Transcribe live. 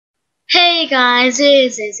Hey guys, it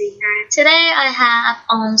is Izzy here. Today I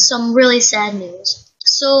have some really sad news.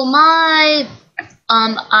 So my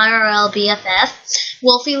IRL BFF,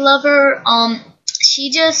 Wolfie Lover, she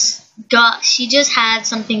just had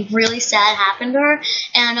something really sad happen to her,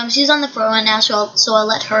 and she's on the phone right now, so I'll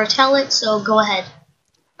let her tell it. So go ahead.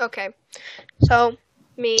 Okay, so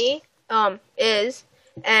me, Iz,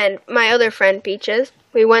 and my other friend Peaches,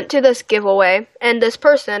 we went to this giveaway, and this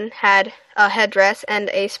person had a headdress and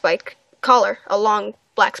a spike collar, a long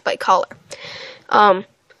black spike collar.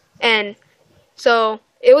 And so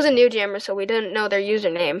it was a new jammer, so we didn't know their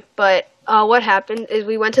username. But what happened is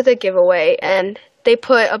we went to the giveaway, and they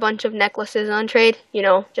put a bunch of necklaces on trade,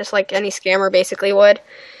 just like any scammer basically would.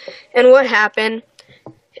 And what happened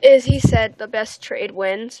is he said the best trade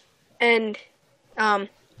wins, and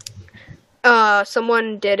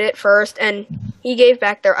someone did it first, and he gave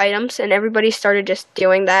back their items, and everybody started just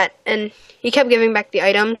doing that, and he kept giving back the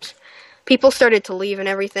items. People started to leave and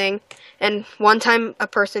everything, and one time a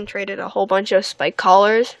person traded a whole bunch of spike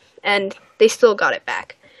collars, and they still got it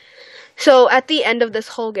back. So at the end of this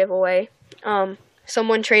whole giveaway,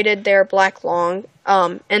 someone traded their black long,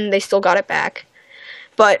 and they still got it back.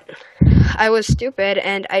 But I was stupid,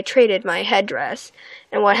 and I traded my headdress,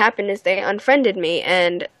 and what happened is they unfriended me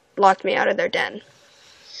and locked me out of their den.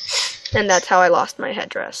 And that's how I lost my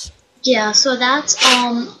headdress. Yeah, so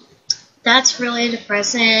that's really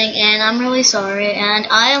depressing, and I'm really sorry. And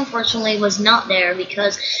I unfortunately was not there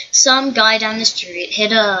because some guy down the street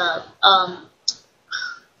hit a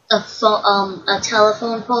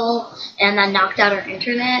telephone pole, and that knocked out our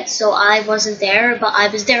internet. So I wasn't there, but I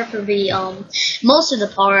was there for the most of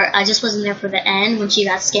the part. I just wasn't there for the end when she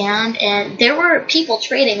got scammed, and there were people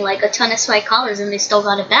trading like a ton of spike collars, and they still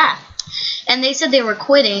got it back. And they said they were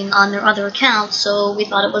quitting on their other accounts, so we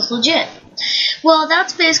thought it was legit. Well,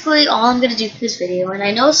 that's basically all I'm going to do for this video, and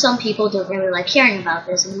I know some people don't really like hearing about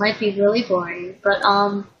this, and it might be really boring, but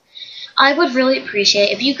I would really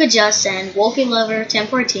appreciate if you could just send Wolfie Lover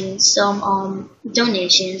 1014 some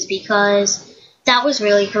donations, because that was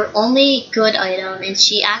really her only good item, and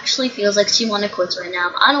she actually feels like she wants to quit right now.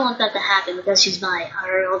 But I don't want that to happen because she's my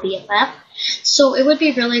IRL BFF. So it would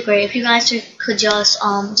be really great if you guys could just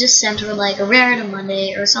send her like a rare to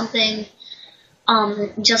Monday or something,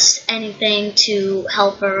 just anything to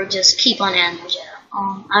help her just keep on Amnesia.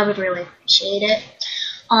 I would really appreciate it.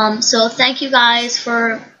 So thank you guys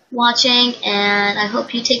for watching, and I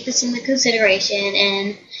hope you take this into consideration,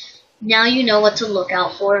 and now you know what to look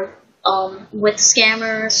out for with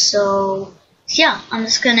scammers. So yeah, I'm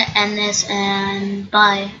just gonna end this, and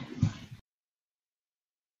bye.